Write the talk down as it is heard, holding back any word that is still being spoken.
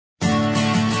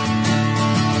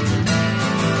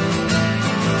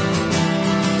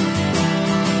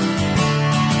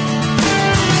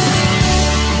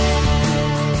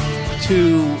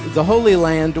the Holy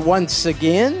Land once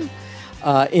again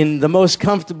in the most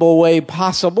comfortable way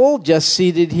possible, just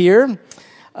seated here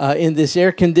in this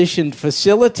air-conditioned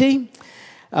facility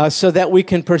so that we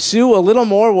can pursue a little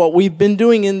more what we've been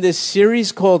doing in this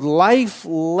series called Life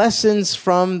Lessons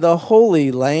from the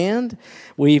Holy Land.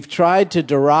 We've tried to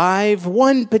derive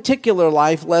one particular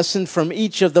life lesson from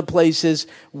each of the places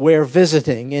we're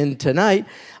visiting. And tonight,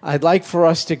 I'd like for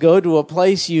us to go to a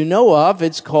place you know of.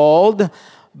 It's called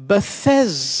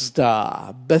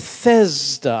Bethesda.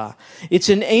 Bethesda. It's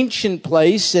an ancient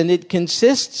place, and it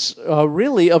consists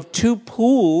really of two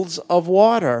pools of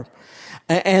water.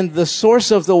 And the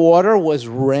source of the water was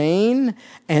rain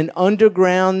and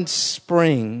underground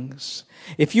springs.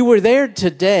 If you were there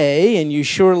today, and you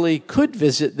surely could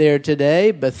visit there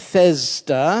today,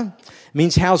 Bethesda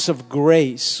means house of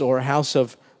grace or house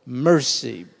of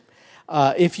mercy.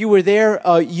 If you were there,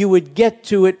 you would get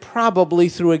to it probably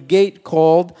through a gate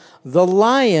called the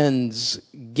Lion's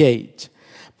Gate.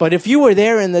 But if you were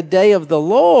there in the day of the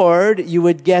Lord, you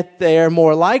would get there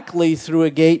more likely through a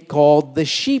gate called the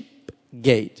Sheep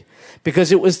Gate.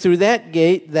 Because it was through that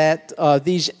gate that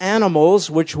these animals,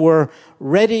 which were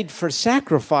readied for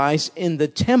sacrifice in the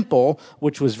temple,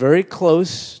 which was very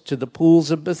close to the pools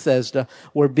of Bethesda,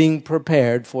 were being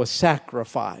prepared for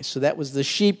sacrifice. So that was the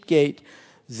Sheep Gate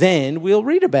then. We'll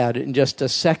read about it in just a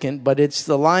second, but it's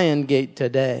the Lion Gate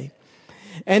today.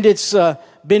 And it's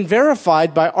been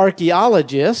verified by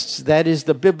archaeologists. That is,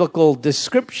 the biblical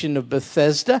description of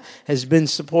Bethesda has been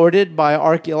supported by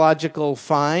archaeological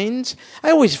finds.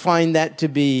 I always find that to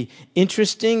be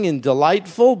interesting and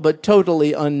delightful, but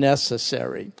totally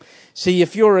unnecessary. See,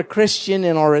 if you're a Christian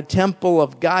and are a temple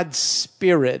of God's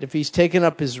Spirit, if He's taken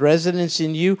up His residence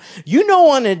in you, you know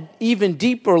on an even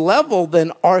deeper level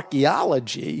than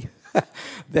archaeology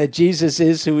that Jesus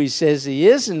is who He says He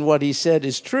is and what He said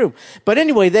is true. But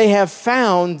anyway, they have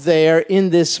found there in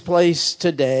this place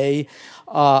today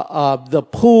the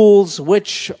pools,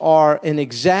 which are an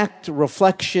exact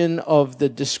reflection of the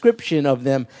description of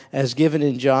them as given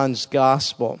in John's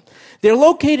Gospel. They're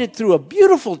located through a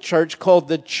beautiful church called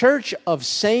the Church of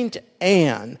St.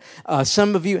 Anne.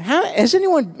 Some of you, has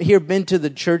anyone here been to the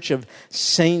Church of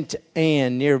St.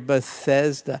 Anne near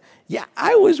Bethesda? Yeah,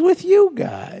 I was with you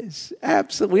guys.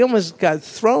 Absolutely. We almost got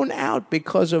thrown out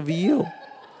because of you.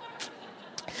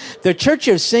 The Church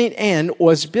of St. Anne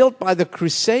was built by the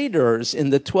Crusaders in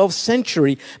the 12th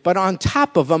century, but on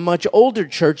top of a much older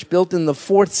church built in the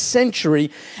 4th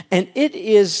century. And it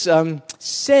is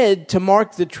said to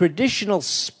mark the traditional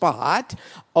spot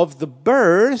of the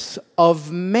birth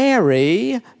of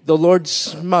Mary, the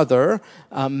Lord's mother.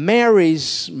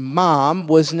 Mary's mom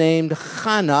was named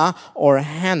Hannah or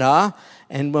Hannah.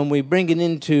 And when we bring it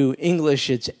into English,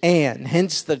 it's Anne,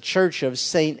 hence the Church of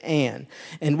St. Anne.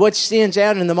 And what stands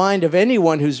out in the mind of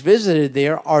anyone who's visited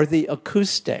there are the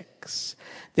acoustics.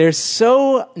 They're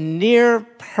so near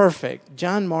perfect.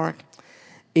 John Mark,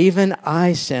 even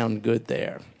I sound good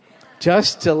there.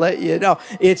 Just to let you know,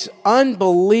 it's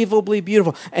unbelievably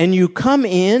beautiful. And you come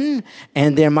in,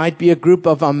 and there might be a group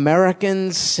of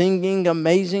Americans singing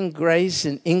Amazing Grace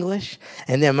in English,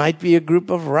 and there might be a group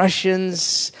of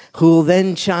Russians who'll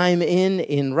then chime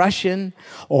in Russian,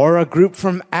 or a group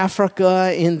from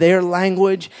Africa in their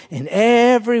language, and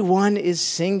everyone is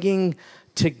singing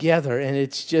together. And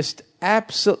it's just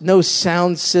no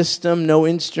sound system, no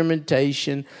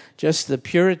instrumentation, just the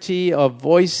purity of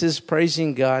voices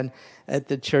praising God at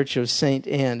the Church of St.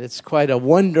 Anne. It's quite a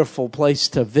wonderful place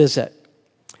to visit.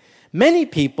 Many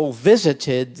people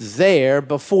visited there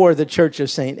before the Church of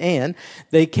St. Anne.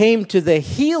 They came to the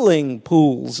healing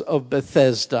pools of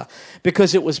Bethesda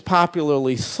because it was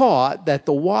popularly thought that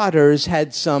the waters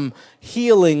had some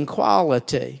healing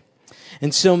quality.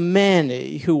 And so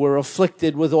many who were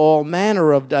afflicted with all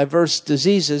manner of diverse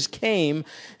diseases came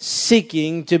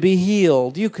seeking to be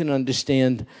healed. You can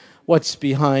understand what's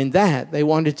behind that. They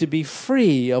wanted to be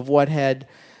free of what had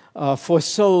for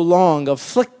so long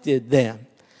afflicted them.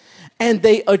 And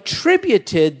they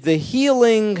attributed the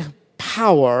healing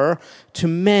power to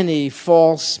many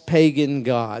false pagan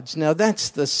gods. Now that's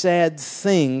the sad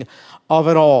thing of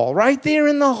it all. Right there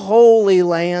in the Holy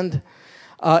Land,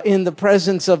 in the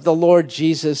presence of the Lord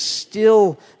Jesus,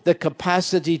 still the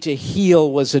capacity to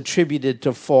heal was attributed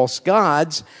to false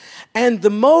gods. And the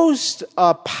most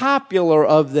popular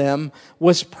of them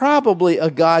was probably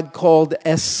a god called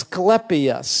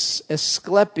Asclepius.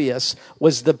 Asclepius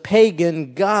was the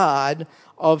pagan god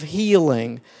of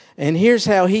healing. And here's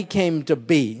how he came to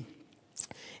be.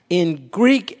 In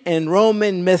Greek and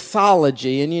Roman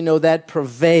mythology, and you know that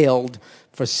prevailed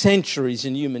for centuries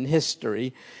in human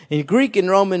history. In Greek and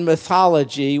Roman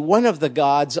mythology, one of the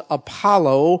gods,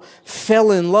 Apollo,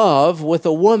 fell in love with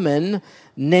a woman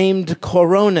named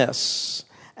Coronis.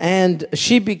 And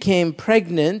she became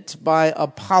pregnant by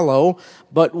Apollo,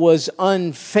 but was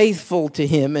unfaithful to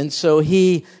him. And so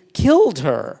he killed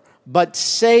her, but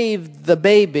saved the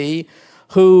baby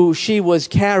who she was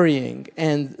carrying.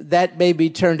 And that baby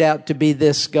turned out to be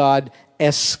this god,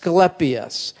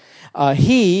 Asclepius.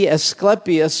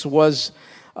 Asclepius, was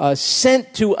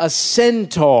sent to a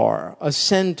centaur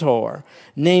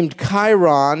named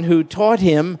Chiron, who taught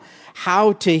him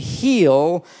how to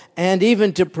heal and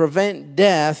even to prevent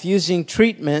death using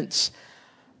treatments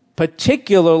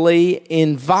particularly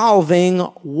involving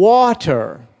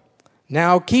water.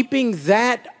 Now, keeping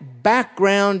that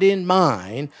background in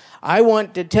mind, I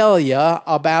want to tell you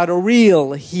about a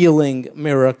real healing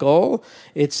miracle.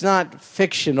 It's not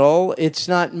fictional, it's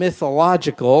not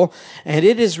mythological, and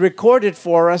it is recorded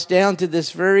for us down to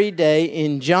this very day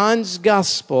in John's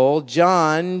Gospel,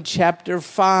 John chapter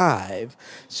 5.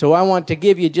 So I want to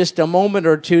give you just a moment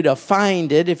or two to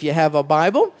find it if you have a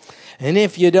Bible. And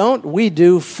if you don't, we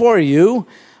do for you,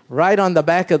 right on the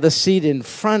back of the seat in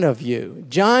front of you.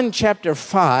 John chapter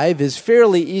 5 is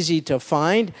fairly easy to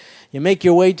find. You make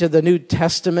your way to the New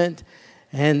Testament,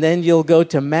 and then you'll go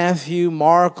to Matthew,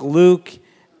 Mark, Luke,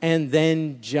 and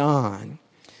then John.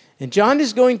 And John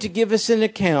is going to give us an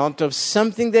account of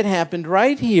something that happened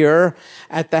right here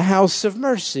at the House of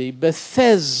Mercy,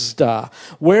 Bethesda,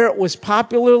 where it was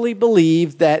popularly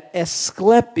believed that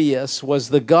Asclepius was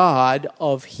the god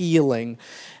of healing,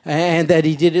 and that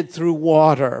he did it through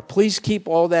water. Please keep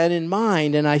all that in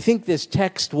mind, and I think this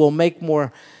text will make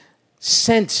more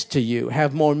sense to you,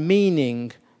 have more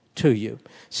meaning to you.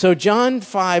 So John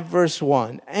 5 verse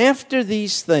 1, after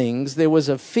these things there was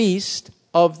a feast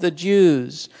of the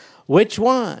Jews. Which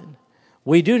one?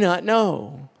 We do not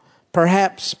know.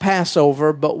 Perhaps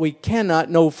Passover, but we cannot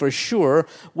know for sure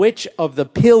which of the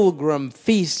pilgrim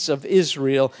feasts of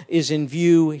Israel is in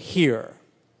view here.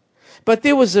 But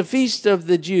there was a feast of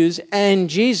the Jews, and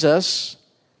Jesus,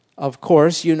 of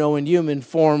course, you know, in human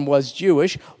form was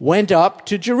Jewish, went up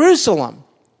to Jerusalem.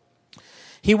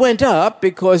 He went up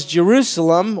because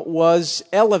Jerusalem was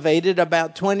elevated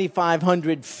about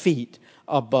 2,500 feet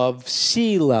above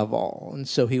sea level. And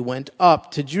so he went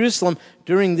up to Jerusalem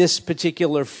during this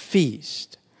particular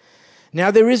feast.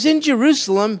 Now there is in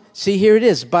Jerusalem, see here it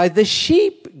is, by the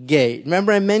sheep gate.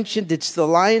 Remember I mentioned it's the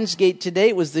lion's gate today.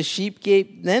 It was the sheep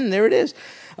gate then. There it is.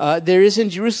 There is in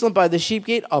Jerusalem by the sheep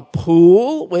gate a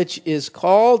pool, which is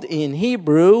called in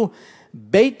Hebrew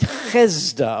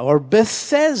Bethesda or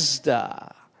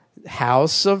Bethesda,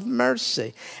 House of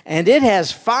Mercy. And it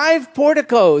has 5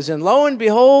 porticos. And lo and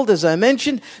behold, as I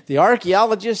mentioned, the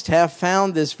archaeologists have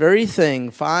found this very thing,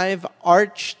 5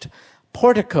 arched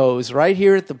porticos right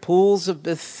here at the pools of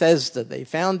Bethesda. They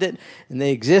found it, and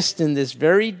they exist in this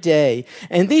very day.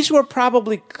 And these were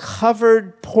probably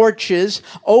covered porches,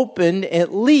 open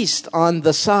at least on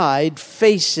the side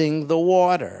facing the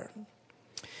water.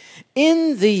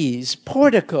 In these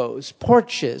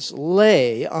porches,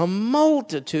 lay a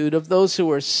multitude of those who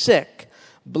were sick,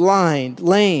 blind,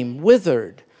 lame,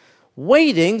 withered,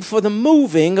 waiting for the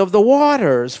moving of the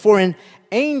waters. For an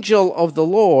angel of the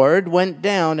Lord went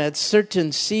down at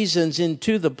certain seasons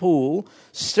into the pool,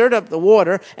 stirred up the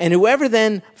water, and whoever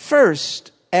then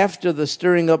first, after the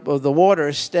stirring up of the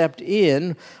water, stepped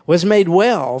in, was made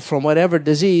well from whatever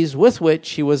disease with which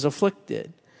he was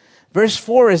afflicted. Verse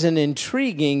 4 is an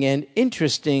intriguing and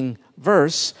interesting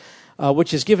verse,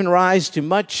 which has given rise to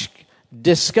much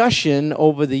discussion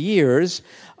over the years.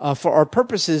 For our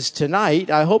purposes tonight,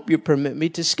 I hope you permit me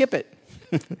to skip it.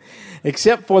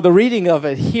 Except for the reading of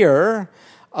it here,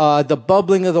 the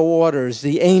bubbling of the waters,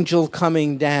 the angel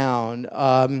coming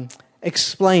down,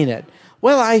 explain it.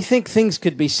 Well, I think things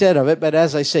could be said of it, but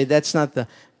as I say, that's not the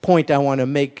point I want to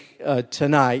make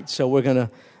tonight, so we're going to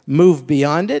move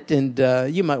beyond it, and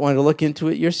you might want to look into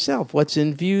it yourself, what's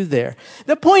in view there.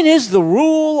 The point is, the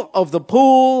rule of the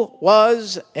pool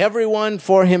was everyone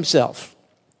for himself.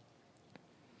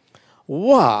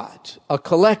 What a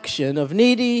collection of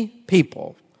needy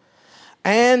people.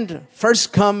 And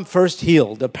first come, first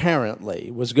healed,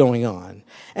 apparently, was going on.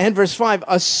 And verse 5,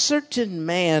 a certain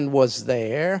man was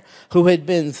there who had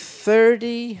been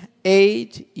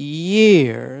 38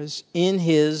 years in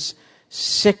his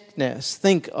sickness.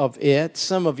 Think of it.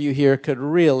 Some of you here could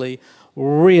really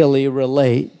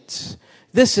relate.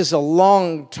 This is a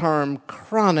long-term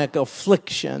chronic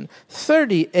affliction.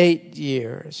 38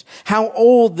 years. How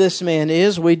old this man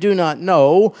is, we do not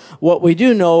know. What we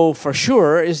do know for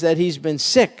sure is that he's been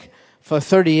sick for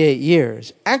 38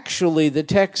 years. Actually, the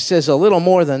text says a little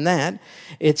more than that.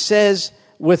 It says,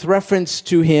 with reference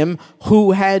to him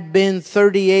who had been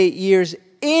 38 years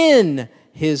in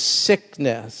his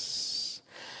sickness.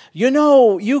 You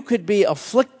know, you could be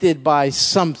afflicted by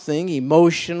something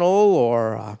emotional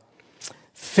or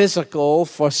physical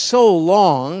for so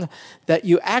long that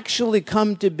you actually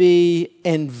come to be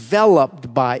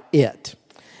enveloped by it.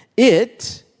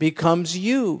 It becomes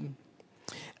you.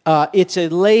 It's a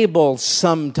label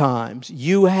sometimes.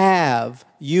 You have,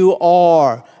 you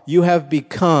are, you have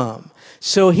become.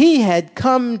 So he had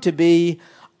come to be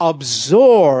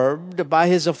absorbed by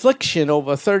his affliction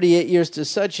over 38 years to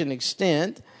such an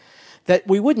extent that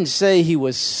we wouldn't say he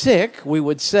was sick. We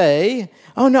would say,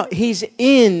 oh no, he's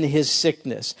in his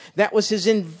sickness. That was his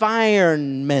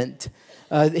environment.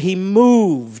 He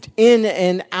moved in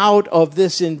and out of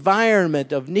this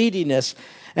environment of neediness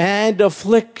and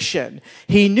affliction.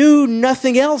 He knew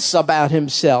nothing else about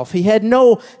himself. He had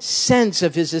no sense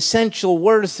of his essential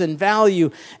worth and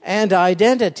value and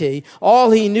identity.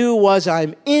 All he knew was,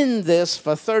 I'm in this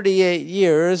for 38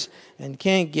 years and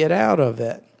can't get out of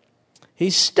it.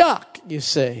 He's stuck, you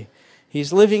see.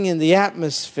 He's living in the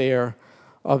atmosphere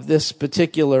of this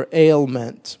particular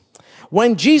ailment.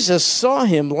 When Jesus saw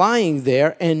him lying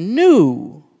there and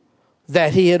knew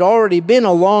that he had already been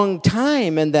a long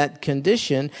time in that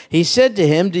condition, he said to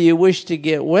him, do you wish to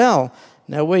get well?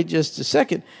 Now wait just a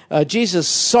second. Jesus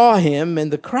saw him in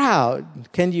the crowd.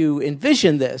 Can you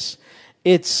envision this?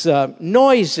 It's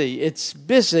noisy, it's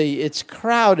busy, it's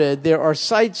crowded. There are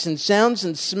sights and sounds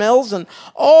and smells and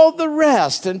all the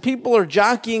rest. And people are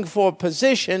jockeying for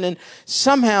position. And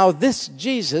somehow this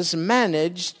Jesus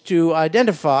managed to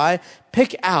identify,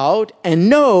 pick out, and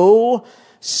know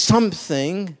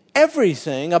something,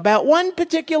 everything about one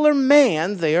particular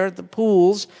man there at the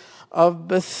pools of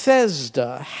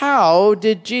Bethesda. How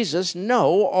did Jesus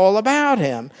know all about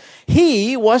him?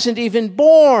 He wasn't even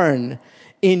born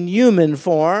in human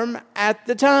form at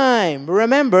the time.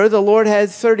 Remember, the Lord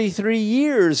had 33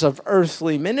 years of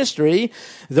earthly ministry.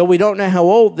 Though we don't know how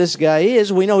old this guy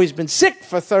is, we know he's been sick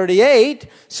for 38,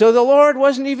 so the Lord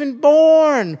wasn't even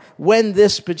born when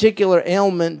this particular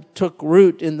ailment took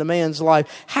root in the man's life.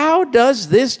 How does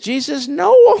this Jesus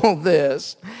know all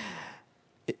this?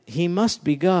 He must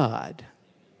be God.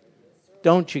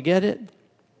 Don't you get it?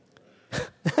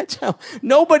 That's how.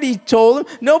 Nobody told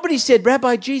him. Nobody said,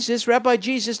 Rabbi Jesus, Rabbi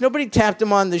Jesus. Nobody tapped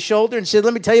him on the shoulder and said,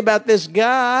 let me tell you about this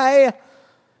guy.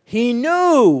 He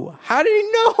knew. How did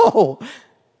he know?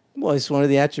 Well, it's one of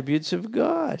the attributes of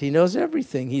God. He knows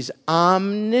everything. He's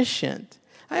omniscient.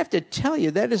 I have to tell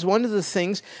you, that is one of the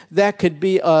things that could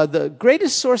be the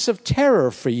greatest source of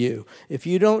terror for you if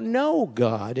you don't know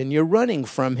God and you're running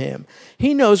from him.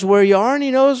 He knows where you are and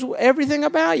he knows everything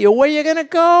about you, where you're going to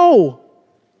go.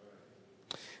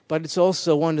 But it's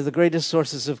also one of the greatest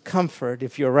sources of comfort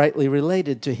if you're rightly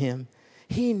related to him.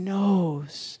 He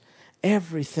knows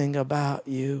everything about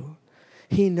you.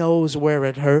 He knows where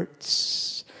it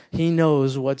hurts. He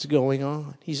knows what's going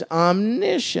on. He's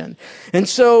omniscient. And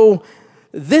so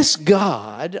this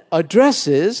God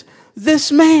addresses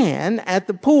this man at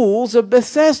the pools of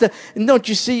Bethesda. And don't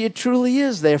you see, it truly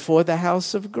is, therefore, the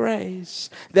house of grace.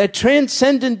 That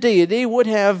transcendent deity would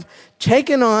have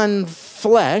taken on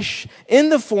flesh in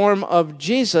the form of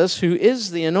Jesus, who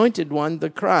is the anointed one, the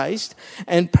Christ,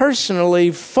 and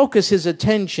personally focus his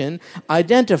attention,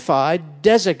 identify,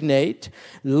 designate,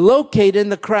 locate in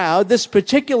the crowd this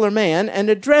particular man and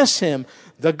address him.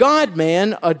 The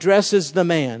God-man addresses the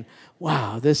man.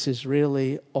 Wow, this is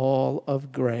really all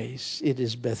of grace. It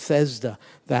is Bethesda,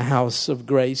 the house of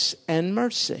grace and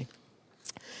mercy.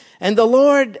 And the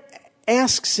Lord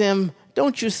asks him,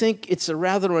 don't you think it's a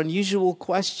rather unusual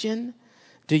question?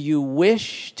 Do you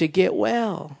wish to get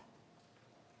well?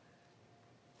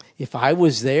 If I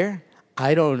was there,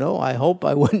 I don't know. I hope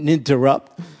I wouldn't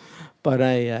interrupt, but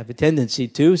I have a tendency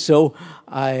to. So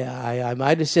I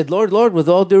might have said, Lord, with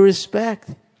all due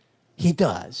respect. He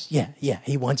does. Yeah.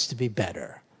 He wants to be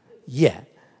better. Yeah.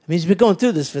 I mean, he's been going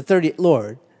through this for 30.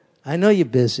 Lord, I know you're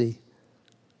busy.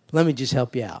 Let me just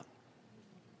help you out.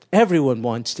 Everyone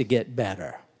wants to get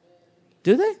better.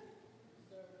 Do they?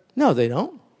 No, they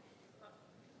don't.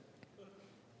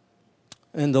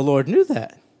 And the Lord knew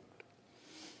that.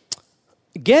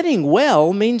 Getting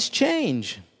well means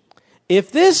change.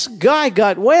 If this guy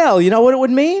got well, you know what it would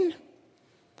mean?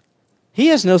 He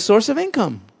has no source of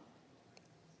income.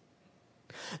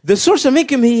 The source of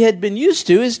income he had been used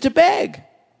to is to beg.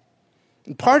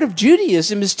 Part of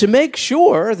Judaism is to make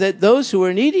sure that those who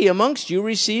are needy amongst you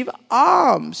receive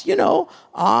alms. You know,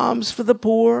 alms for the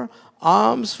poor,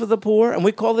 alms for the poor, and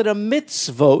we call it a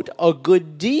mitzvot, a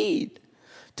good deed,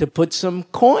 to put some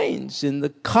coins in the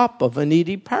cup of a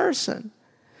needy person.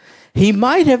 He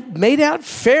might have made out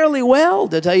fairly well,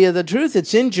 to tell you the truth.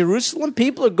 It's in Jerusalem.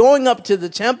 People are going up to the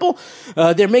temple.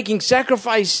 They're making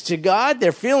sacrifice to God.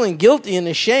 They're feeling guilty and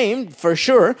ashamed, for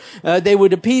sure. They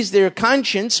would appease their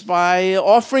conscience by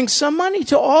offering some money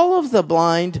to all of the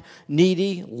blind,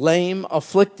 needy, lame,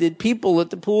 afflicted people at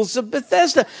the pools of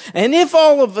Bethesda. And if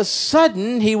all of a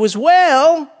sudden he was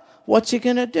well, what's he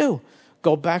going to do?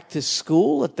 Go back to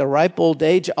school at the ripe old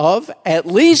age of at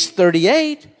least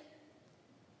 38?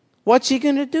 What's he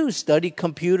going to do? Study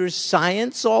computer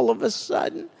science all of a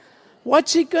sudden?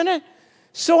 What's he going to?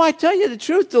 So I tell you the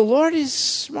truth, the Lord is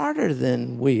smarter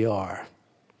than we are.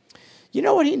 You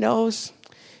know what he knows?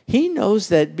 He knows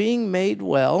that being made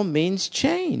well means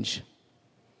change.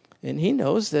 And he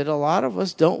knows that a lot of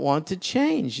us don't want to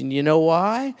change. And you know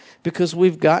why? Because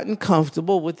we've gotten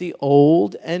comfortable with the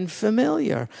old and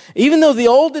familiar. Even though the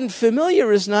old and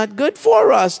familiar is not good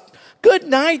for us. Good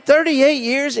night, 38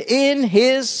 years in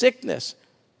his sickness.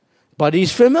 But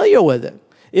he's familiar with it.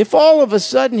 If all of a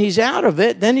sudden he's out of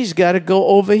it, then he's got to go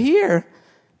over here.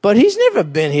 But he's never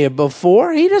been here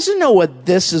before. He doesn't know what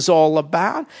this is all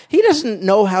about. He doesn't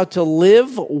know how to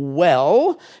live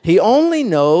well. He only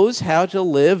knows how to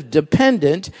live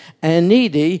dependent and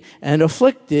needy and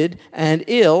afflicted and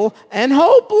ill and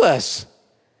hopeless.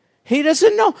 He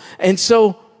doesn't know. And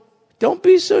so don't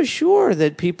be so sure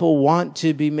that people want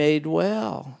to be made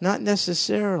well. Not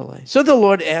necessarily. So the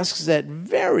Lord asks that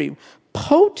very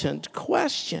potent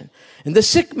question. And the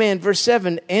sick man, verse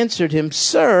 7, answered him,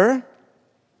 "Sir,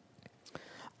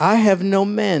 I have no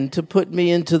men to put me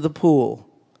into the pool."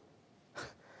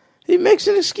 He makes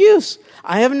an excuse.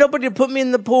 I have nobody to put me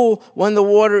in the pool when the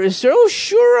water is stirred. Oh,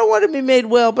 sure, I want to be made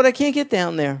well, but I can't get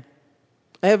down there.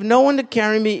 I have no one to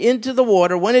carry me into the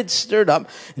water when it's stirred up.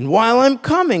 And while I'm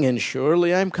coming, and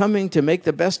surely I'm coming to make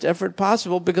the best effort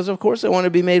possible, because of course I want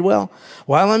to be made well.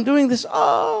 While I'm doing this,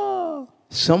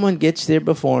 someone gets there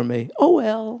before me. Oh,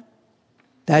 well,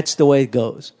 that's the way it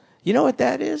goes. You know what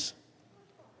that is?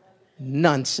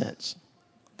 Nonsense.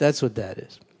 That's what that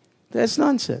is. That's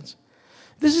nonsense.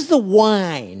 This is the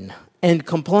whine and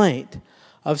complaint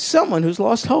of someone who's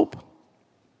lost hope.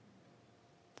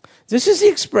 This is the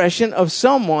expression of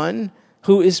someone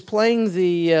who is playing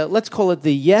the, let's call it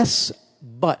the yes,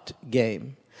 but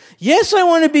game. Yes, I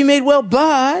want to be made well,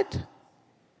 but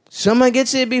someone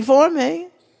gets there before me.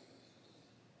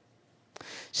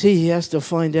 See, he has to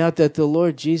find out that the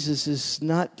Lord Jesus is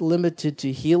not limited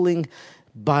to healing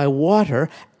by water,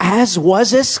 as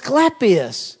was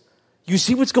Asclepius. You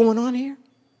see what's going on here?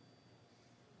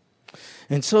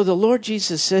 And so the Lord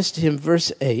Jesus says to him,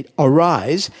 verse 8,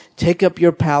 "Arise, take up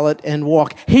your pallet and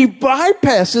walk." He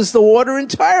bypasses the water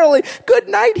entirely. Good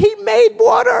night, he made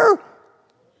water.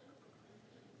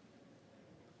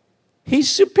 He's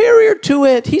superior to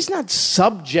it. He's not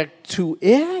subject to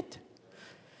it.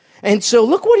 And so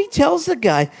look what he tells the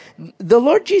guy. The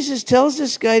Lord Jesus tells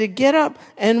this guy to get up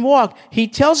and walk. He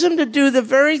tells him to do the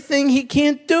very thing he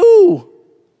can't do.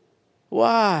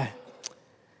 Why?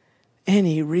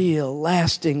 Any real,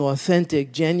 lasting,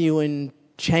 authentic, genuine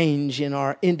change in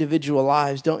our individual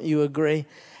lives, don't you agree,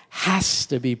 has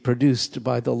to be produced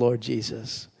by the Lord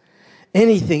Jesus.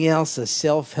 Anything else, a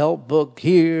self-help book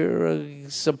here, a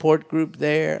support group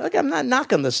there. Look, I'm not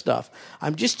knocking the stuff.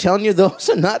 I'm just telling you those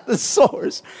are not the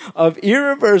source of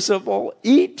irreversible,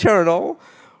 eternal,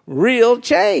 real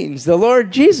change. The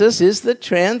Lord Jesus is the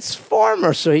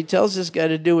transformer. So he tells this guy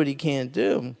to do what he can't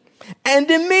do. And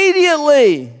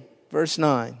immediately, verse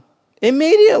 9,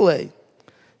 immediately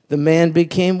the man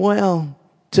became well,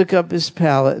 took up his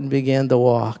pallet and began to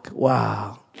walk.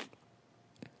 Wow.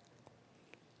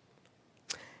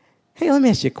 Hey, let me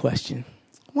ask you a question.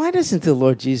 Why doesn't the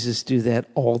Lord Jesus do that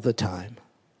all the time?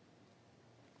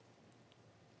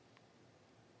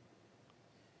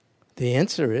 The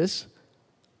answer is,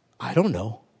 I don't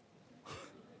know.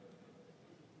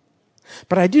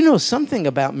 But I do know something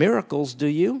about miracles, do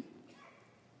you?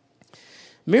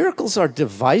 Miracles are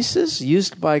devices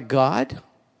used by God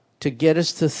to get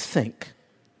us to think.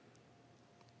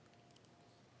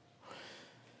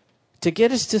 To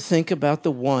get us to think about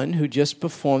the one who just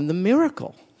performed the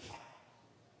miracle.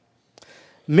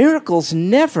 Miracles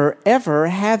never, ever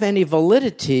have any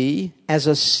validity as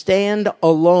a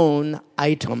stand-alone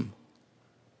item.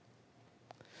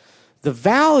 The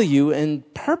value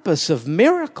and purpose of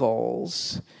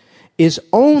miracles is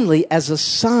only as a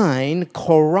sign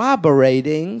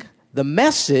corroborating the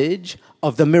message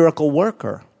of the miracle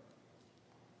worker.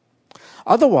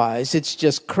 Otherwise, it's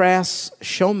just crass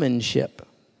showmanship.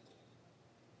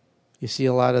 You see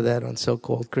a lot of that on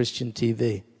so-called Christian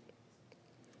TV.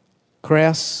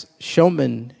 Crass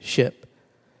showmanship.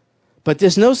 But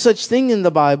there's no such thing in the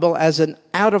Bible as an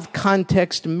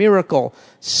out-of-context miracle,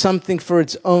 something for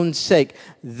its own sake.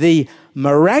 The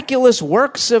miraculous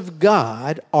works of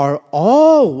God are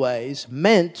always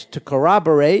meant to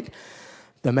corroborate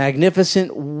the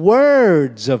magnificent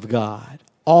words of God.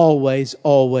 Always,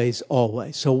 always,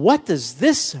 always. So what does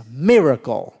this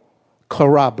miracle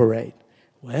corroborate?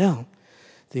 Well,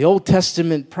 the Old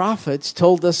Testament prophets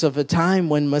told us of a time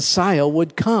when Messiah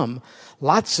would come.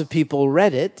 Lots of people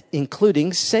read it,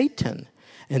 including Satan.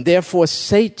 And therefore,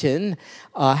 Satan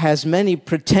has many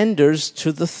pretenders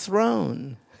to the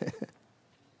throne.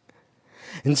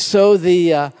 And so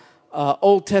the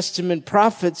Old Testament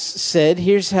prophets said,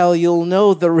 here's how you'll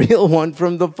know the real one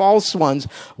from the false ones.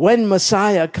 When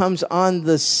Messiah comes on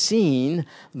the scene,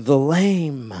 the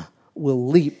lame will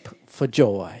leap for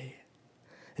joy.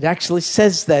 It actually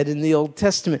says that in the Old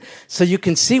Testament. So you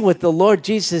can see what the Lord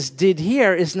Jesus did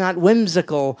here is not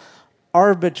whimsical,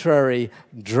 arbitrary,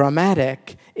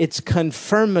 dramatic. It's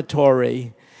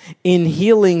confirmatory in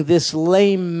healing this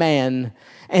lame man.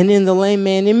 And in the lame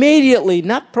man, immediately,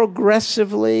 not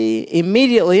progressively,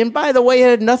 immediately. And by the way, it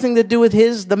had nothing to do with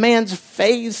the man's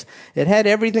faith. It had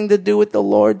everything to do with the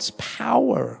Lord's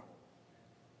power.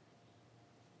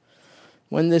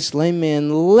 When this lame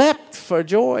man leapt for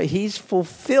joy, he's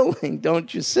fulfilling,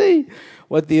 don't you see,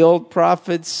 what the old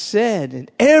prophets said. And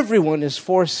everyone is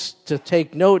forced to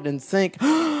take note and think,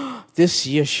 this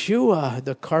Yeshua,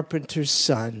 the carpenter's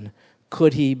son,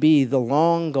 could he be the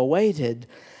long-awaited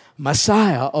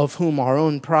Messiah of whom our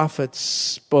own prophets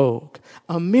spoke?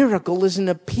 A miracle is an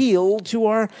appeal to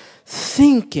our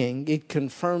thinking. It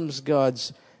confirms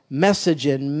God's message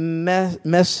and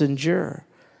messenger.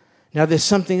 Now, there's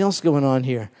something else going on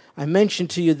here. I mentioned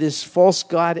to you this false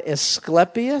god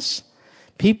Asclepius.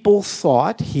 People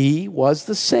thought he was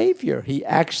the Savior. He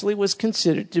actually was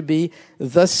considered to be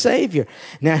the Savior.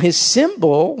 Now, his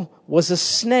symbol was a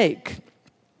snake.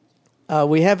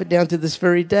 We have it down to this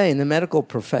very day in the medical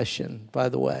profession, by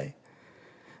the way.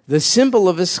 The symbol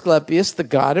of Asclepius, the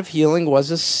god of healing,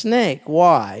 was a snake.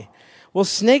 Why? Well,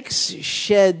 snakes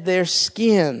shed their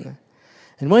skin.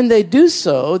 And when they do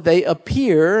so, they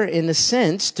appear, in a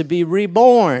sense, to be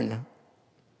reborn.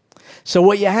 So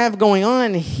what you have going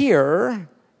on here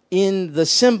in the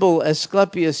symbol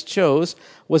Asclepius chose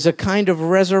was a kind of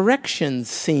resurrection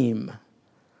theme,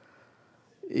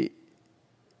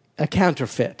 a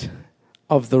counterfeit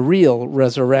of the real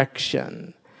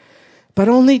resurrection. But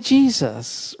only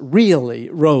Jesus really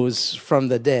rose from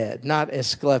the dead, not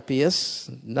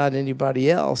Asclepius, not anybody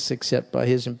else except by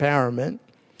his empowerment.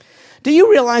 Do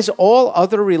you realize all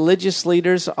other religious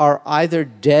leaders are either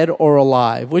dead or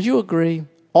alive? Would you agree?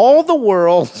 All the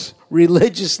world's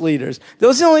religious leaders,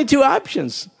 those are the only two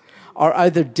options, are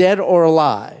either dead or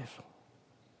alive.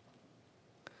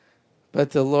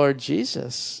 But the Lord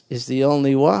Jesus is the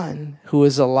only one who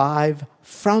is alive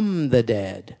from the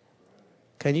dead.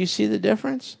 Can you see the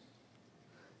difference?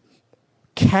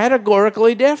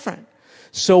 Categorically different.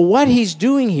 So what he's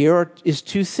doing here is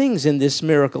two things in this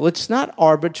miracle. It's not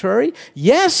arbitrary.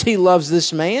 Yes, he loves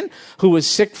this man who was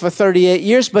sick for 38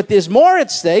 years, but there's more at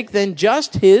stake than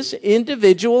just his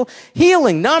individual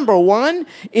healing. Number one,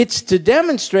 it's to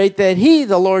demonstrate that he,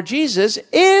 the Lord Jesus,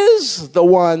 is the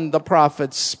one the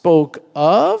prophets spoke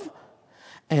of.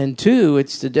 And two,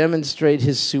 it's to demonstrate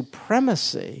his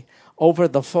supremacy over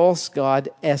the false god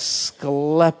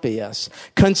Asclepius,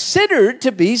 considered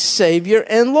to be Savior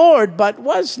and Lord, but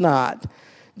was not.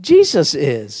 Jesus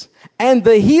is. And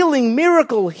the healing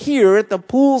miracle here at the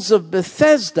pools of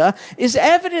Bethesda is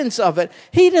evidence of it.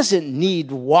 He doesn't need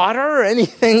water or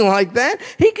anything like that.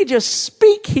 He could just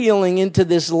speak healing into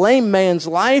this lame man's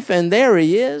life, and there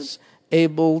he is,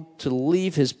 able to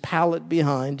leave his pallet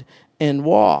behind and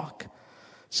walk.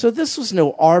 So this was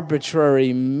no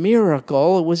arbitrary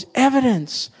miracle. It was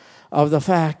evidence of the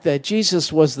fact that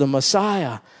Jesus was the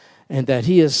Messiah and that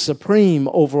he is supreme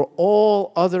over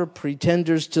all other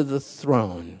pretenders to the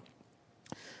throne.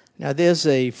 Now, there's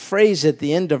a phrase at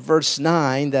the end of verse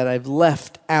 9 that I've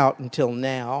left out until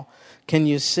now. Can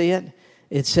you see it?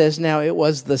 It says, now it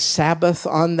was the Sabbath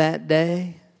on that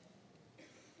day.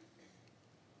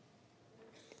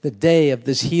 The day of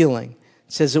this healing.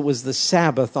 It says it was the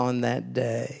Sabbath on that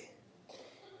day.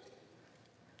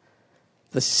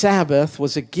 The Sabbath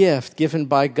was a gift given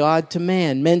by God to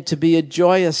man, meant to be a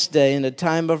joyous day and a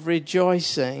time of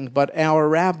rejoicing. But our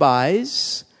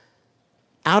rabbis,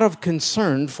 out of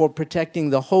concern for protecting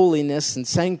the holiness and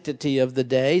sanctity of the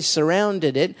day,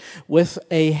 surrounded it with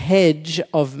a hedge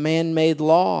of man-made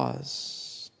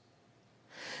laws.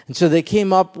 And so they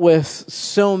came up with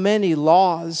so many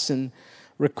laws and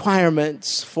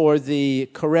requirements for the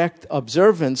correct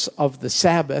observance of the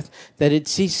Sabbath that it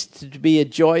ceased to be a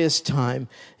joyous time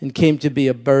and came to be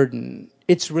a burden.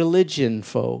 It's religion,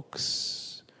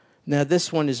 folks. Now,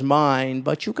 this one is mine,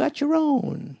 but you got your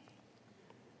own.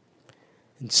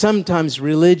 And sometimes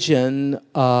religion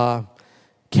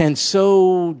can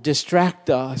so distract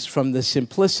us from the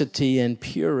simplicity and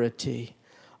purity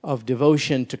of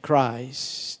devotion to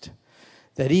Christ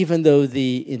that even though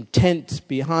the intent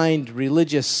behind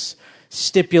religious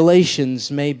stipulations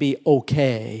may be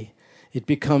okay, it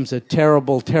becomes a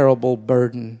terrible, terrible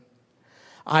burden.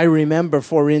 I remember,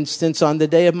 for instance, on the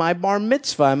day of my bar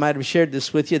mitzvah, I might have shared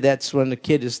this with you, that's when the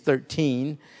kid is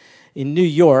 13, in New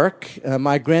York.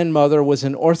 My grandmother was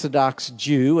an Orthodox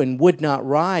Jew and would not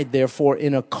ride, therefore,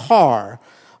 in a car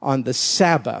on the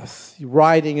Sabbath.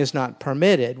 Riding is not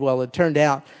permitted. Well, it turned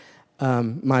out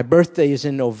my birthday is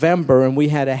in November, and we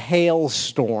had a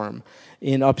hailstorm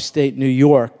in upstate New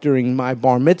York during my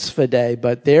bar mitzvah day.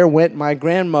 But there went my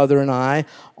grandmother and I,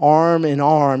 arm in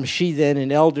arm, she then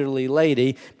an elderly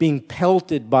lady, being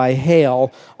pelted by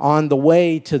hail on the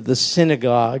way to the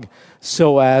synagogue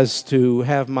so as to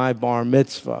have my bar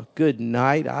mitzvah. Good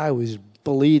night. I was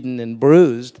bleeding and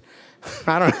bruised.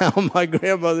 I don't know how my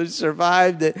grandmother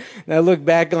survived it. And I look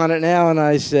back on it now and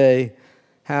I say,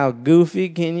 how goofy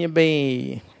can you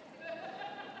be?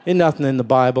 Ain't nothing in the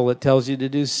Bible that tells you to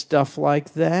do stuff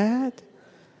like that.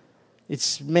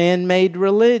 It's man-made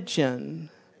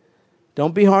religion.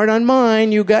 Don't be hard on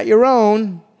mine. You got your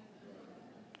own.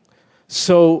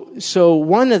 So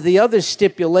one of the other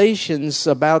stipulations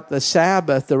about the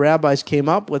Sabbath the rabbis came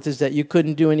up with is that you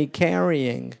couldn't do any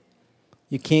carrying.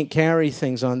 You can't carry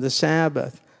things on the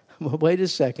Sabbath. Well, wait a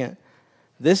second.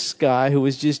 This guy who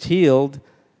was just healed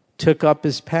took up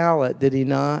his pallet, did he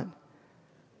not?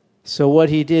 So what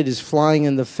he did is flying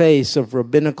in the face of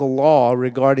rabbinical law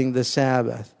regarding the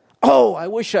Sabbath. Oh, I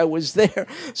wish I was there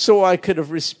so I could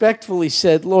have respectfully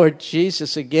said, Lord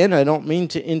Jesus, again, I don't mean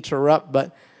to interrupt,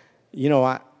 but,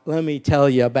 let me tell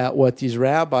you about what these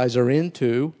rabbis are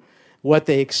into, what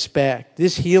they expect.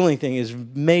 This healing thing is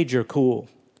major cool.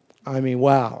 I mean,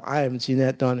 wow, I haven't seen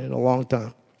that done in a long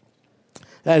time.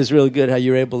 That is really good how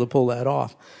you're able to pull that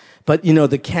off. But,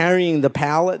 the carrying the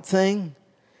pallet thing,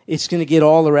 it's going to get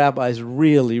all the rabbis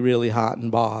really, really hot and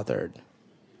bothered.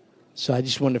 So I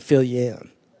just want to fill you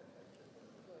in.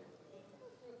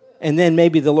 And then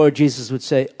maybe the Lord Jesus would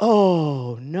say,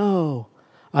 oh, no,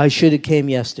 I should have came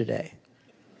yesterday.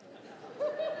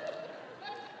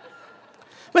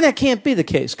 But that can't be the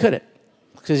case, could it?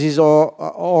 Because he's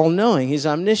all-knowing. He's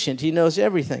omniscient. He knows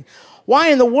everything. Why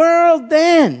in the world,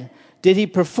 then, did he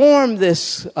perform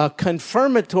this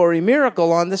confirmatory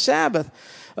miracle on the Sabbath?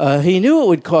 He knew it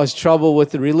would cause trouble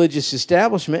with the religious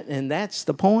establishment, and that's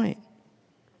the point.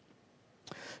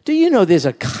 Do you know there's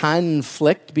a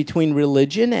conflict between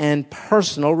religion and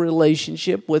personal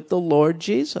relationship with the Lord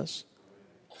Jesus?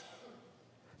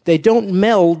 They don't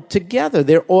meld together.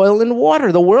 They're oil and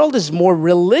water. The world is more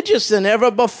religious than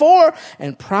ever before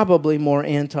and probably more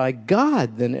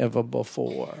anti-God than ever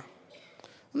before.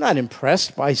 I'm not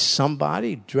impressed by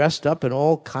somebody dressed up in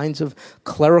all kinds of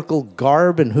clerical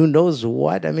garb and who knows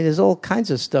what. I mean, there's all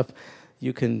kinds of stuff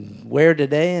you can wear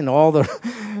today and all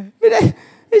the...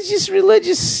 It's just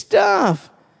religious stuff.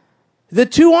 The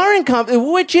two are in conflict.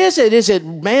 Which is it? Is it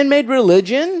man-made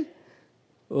religion?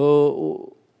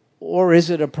 Or is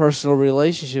it a personal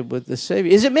relationship with the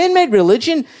Savior? Is it man-made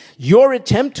religion, your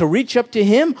attempt to reach up to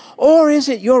Him? Or is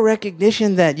it your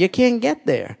recognition that you can't get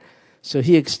there? So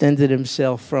He extended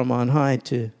Himself from on high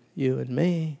to you and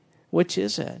me. Which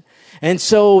is it? And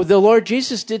so the Lord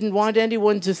Jesus didn't want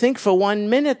anyone to think for 1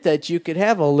 minute that you could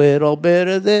have a little bit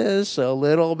of this, a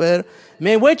little bit.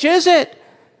 Which is it?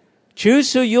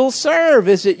 Choose who you'll serve.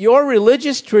 Is it your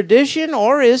religious tradition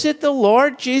or is it the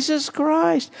Lord Jesus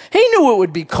Christ? He knew it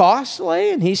would be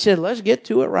costly, and He said, let's get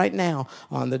to it right now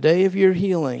on the day of your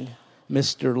healing,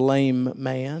 Mr. Lame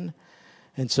Man.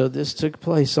 And so this took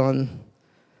place on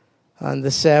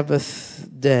the Sabbath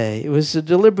day. It was a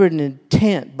deliberate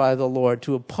intent by the Lord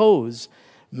to oppose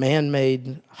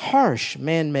harsh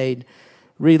man-made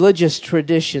religious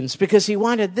traditions because He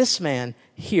wanted this man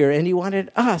here and He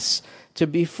wanted us to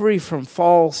be free from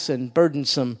false and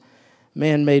burdensome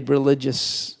man-made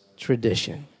religious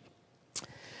tradition.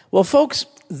 Well, folks,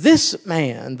 this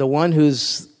man, the one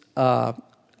who's a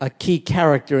key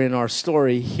character in our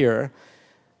story here,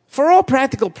 for all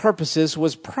practical purposes,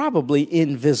 was probably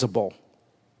invisible.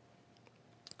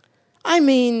 I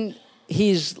mean,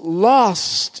 he's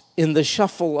lost in the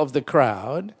shuffle of the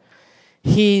crowd.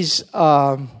 He's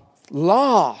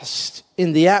lost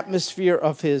in the atmosphere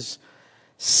of his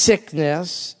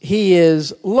sickness. He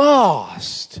is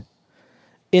lost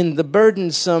in the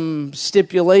burdensome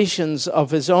stipulations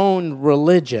of his own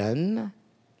religion.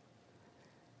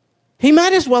 He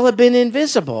might as well have been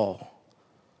invisible.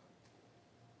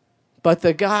 But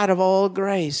the God of all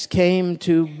grace came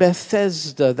to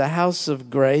Bethesda, the house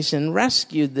of grace, and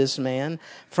rescued this man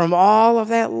from all of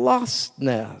that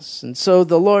lostness. And so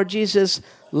the Lord Jesus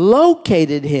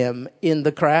located him in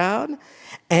the crowd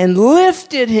and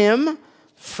lifted him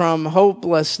from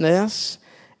hopelessness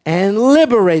and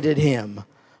liberated him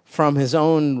from his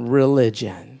own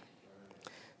religion.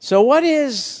 So what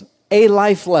is a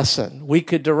life lesson we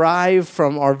could derive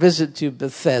from our visit to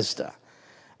Bethesda?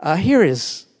 Here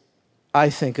is, I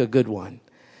think, a good one.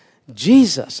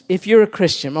 Jesus, if you're a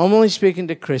Christian, I'm only speaking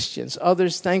to Christians.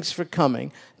 Others, thanks for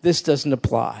coming. This doesn't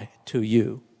apply to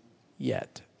you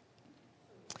yet.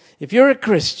 If you're a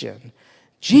Christian,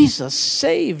 Jesus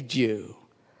saved you.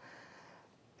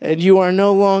 And you are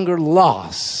no longer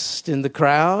lost in the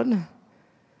crowd,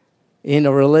 in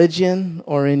a religion,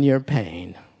 or in your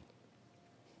pain.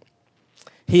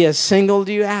 He has singled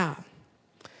you out.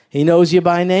 He knows you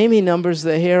by name. He numbers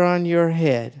the hair on your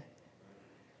head.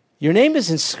 Your name is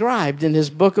inscribed in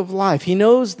his book of life. He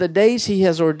knows the days he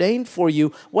has ordained for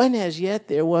you, when as yet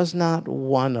there was not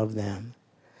one of them.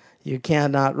 You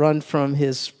cannot run from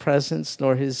his presence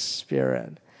nor his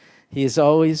spirit. He is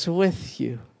always with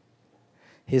you.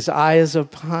 His eye is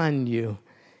upon you.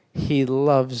 He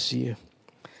loves you.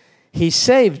 He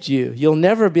saved you. You'll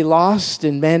never be lost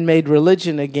in man-made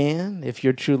religion again if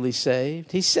you're truly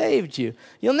saved. He saved you.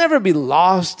 You'll never be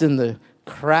lost in the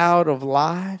crowd of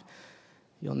life.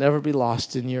 You'll never be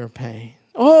lost in your pain.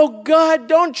 Oh, God,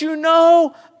 don't you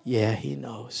know? Yeah, he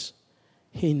knows.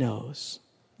 He knows.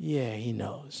 Yeah, he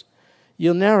knows.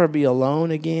 You'll never be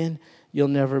alone again. You'll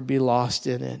never be lost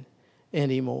in it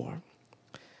anymore.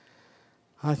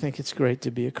 I think it's great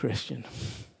to be a Christian.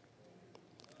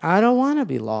 I don't want to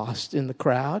be lost in the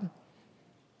crowd.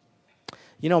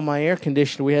 You know, my air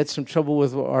conditioner, we had some trouble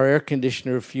with our air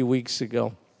conditioner a few weeks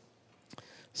ago.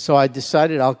 So I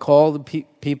decided I'll call the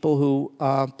people who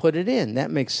put it in.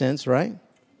 That makes sense, right?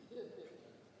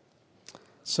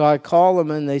 So I call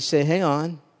them and they say, hang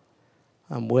on.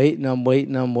 I'm waiting.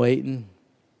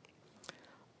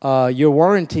 Your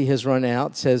warranty has run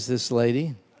out, says this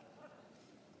lady.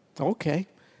 Okay.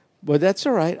 Well, that's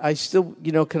all right. I still,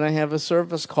 can I have a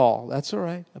service call? That's all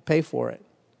right. I pay for it.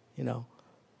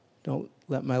 Don't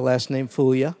let my last name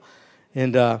fool you.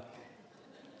 And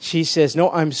she says,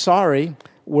 no, I'm sorry.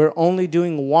 We're only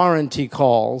doing warranty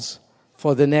calls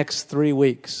for the next 3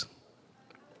 weeks.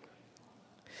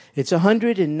 It's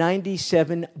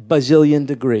 197 bazillion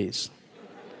degrees.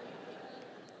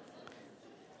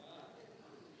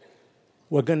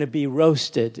 We're going to be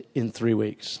roasted in 3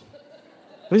 weeks.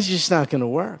 This is just not going to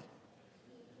work.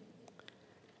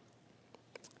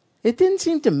 It didn't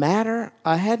seem to matter.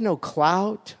 I had no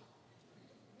clout.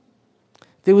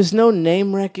 There was no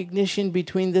name recognition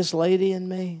between this lady and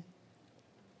me.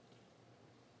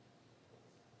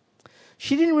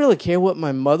 She didn't really care what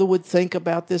my mother would think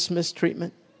about this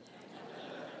mistreatment.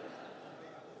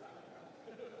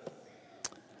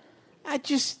 I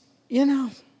just,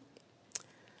 it's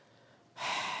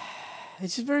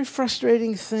a very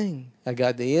frustrating thing. I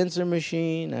got the answer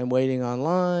machine. I'm waiting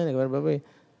online.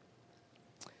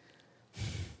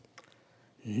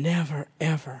 Never,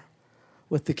 ever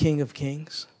with the King of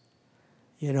Kings.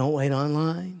 You don't wait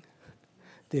online.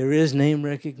 There is name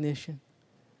recognition.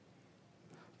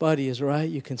 Buddy is right.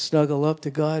 You can snuggle up to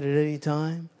God at any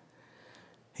time.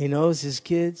 He knows his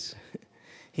kids.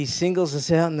 He singles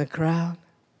us out in the crowd.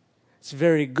 It's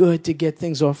very good to get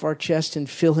things off our chest and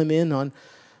fill him in on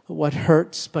what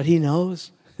hurts, but he knows.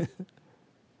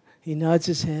 He nods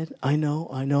his head. I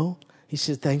know. He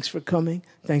says, thanks for coming.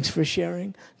 Thanks for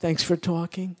sharing. Thanks for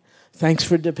talking. Thanks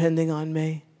for depending on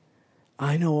me.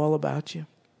 I know all about you.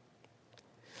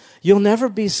 You'll never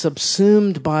be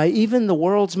subsumed by even the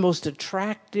world's most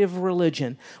attractive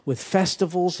religion with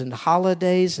festivals and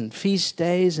holidays and feast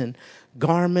days and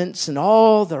garments and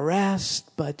all the rest,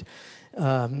 but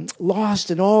lost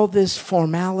in all this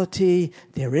formality,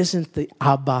 there isn't the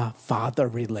Abba Father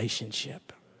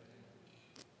relationship.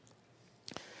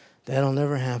 That'll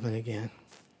never happen again.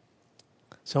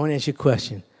 So I want to ask you a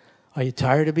question. Are you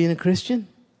tired of being a Christian?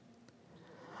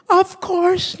 Of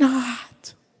course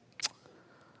not.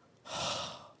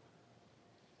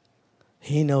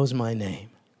 He knows my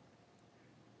name.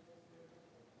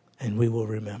 And we will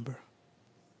remember.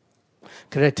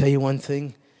 Could I tell you one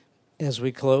thing as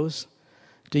we close?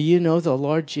 Do you know the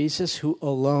Lord Jesus, who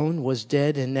alone was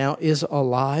dead and now is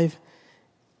alive,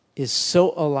 is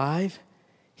so alive,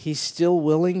 he's still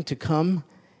willing to come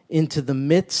into the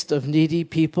midst of needy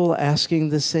people asking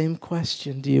the same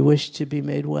question, do you wish to be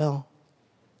made well?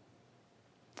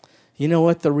 You know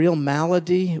what the real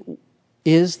malady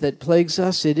is that plagues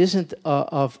us? It isn't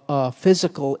a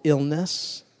physical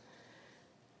illness.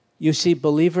 You see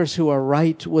believers who are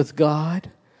right with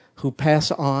God, who pass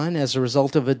on as a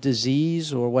result of a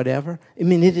disease or whatever. I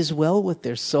mean, it is well with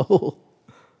their soul.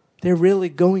 They're really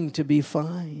going to be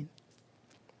fine.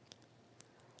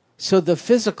 So the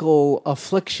physical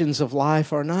afflictions of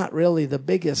life are not really the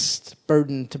biggest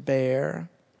burden to bear.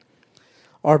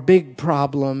 Our big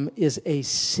problem is a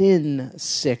sin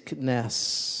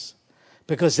sickness,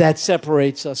 because that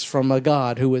separates us from a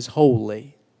God who is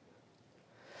holy.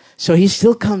 So he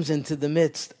still comes into the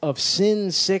midst of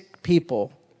sin-sick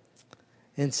people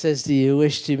and says, do you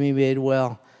wish to be made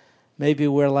well? Maybe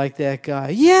we're like that guy.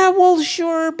 Yeah, well,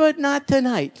 sure, but not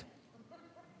tonight.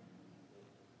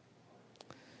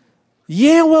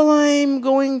 Yeah, well, I'm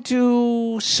going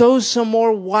to sow some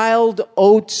more wild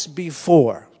oats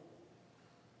before.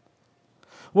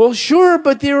 Well, sure,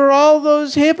 but there are all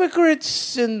those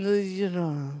hypocrites in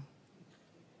the,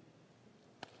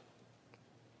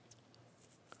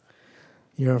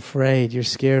 You're afraid, you're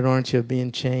scared, aren't you, of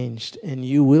being changed? And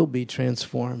you will be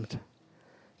transformed.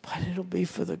 But it'll be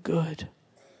for the good.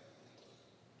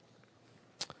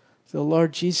 The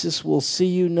Lord Jesus will see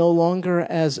you no longer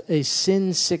as a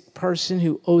sin-sick person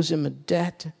who owes him a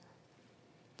debt.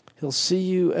 He'll see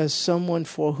you as someone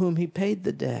for whom he paid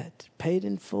the debt, paid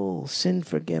in full, sin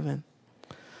forgiven.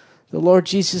 The Lord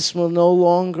Jesus will no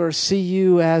longer see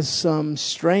you as some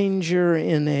stranger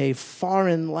in a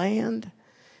foreign land.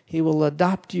 He will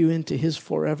adopt you into his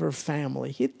forever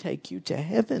family. He'll take you to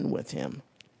heaven with him.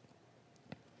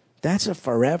 That's a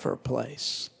forever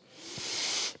place.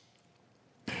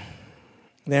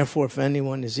 Therefore, if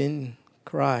anyone is in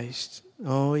Christ,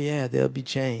 oh yeah, there'll be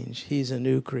change. He's a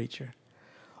new creature.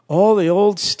 All the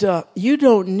old stuff, you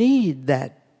don't need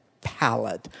that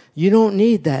pallet. You don't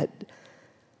need that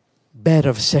bed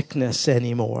of sickness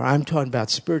anymore. I'm talking about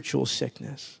spiritual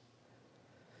sickness.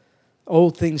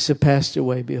 Old things have passed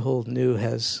away. Behold, new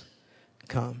has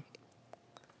come.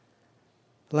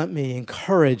 Let me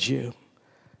encourage you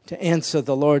to answer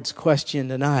the Lord's question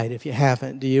tonight, if you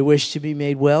haven't. Do you wish to be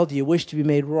made well? Do you wish to be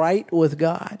made right with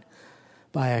God?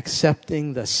 By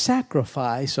accepting the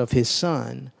sacrifice of his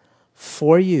Son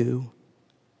for you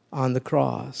on the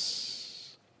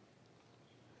cross.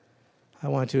 I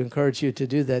want to encourage you to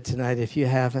do that tonight if you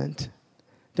haven't.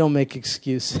 Don't make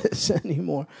excuses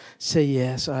anymore. Say,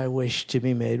 yes, I wish to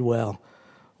be made well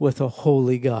with a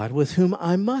holy God, with whom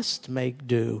I must make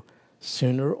do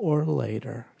sooner or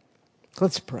later.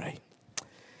 Let's pray.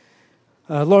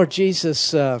 Lord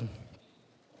Jesus,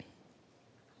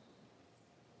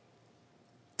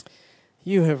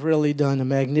 you have really done a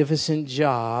magnificent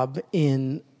job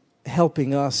in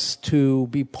helping us to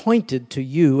be pointed to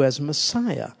you as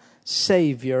Messiah,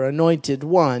 Savior, Anointed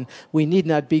One. We need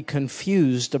not be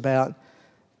confused about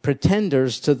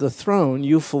pretenders to the throne.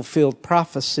 You fulfilled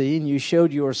prophecy and you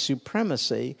showed your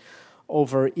supremacy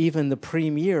over even the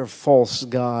premier false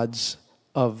gods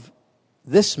of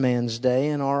this man's day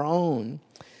and our own.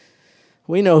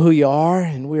 We know who you are,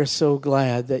 and we're so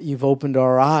glad that you've opened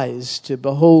our eyes to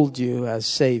behold you as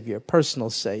Savior,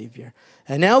 personal Savior.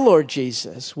 And now, Lord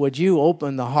Jesus, would you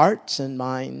open the hearts and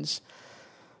minds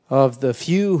of the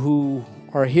few who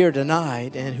are here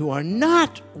tonight and who are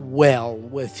not well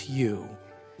with you.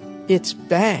 It's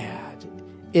bad.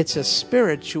 It's a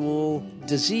spiritual,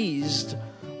 diseased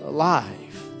life.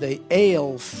 They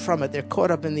ail from it. They're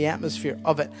caught up in the atmosphere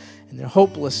of it, and they're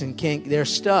hopeless and they're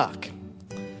stuck.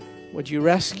 Would you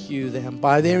rescue them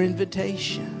by their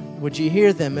invitation? Would you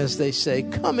hear them as they say,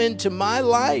 come into my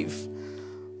life?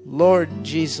 Lord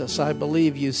Jesus, I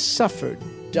believe you suffered,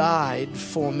 died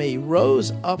for me,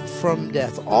 rose up from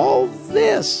death. All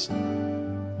this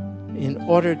in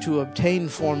order to obtain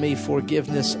for me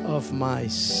forgiveness of my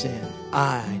sin.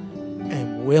 I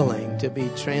am willing to be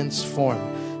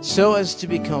transformed so as to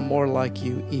become more like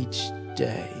you each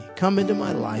day. Come into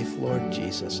my life, Lord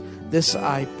Jesus. This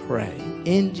I pray.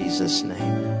 In Jesus'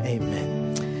 name, amen.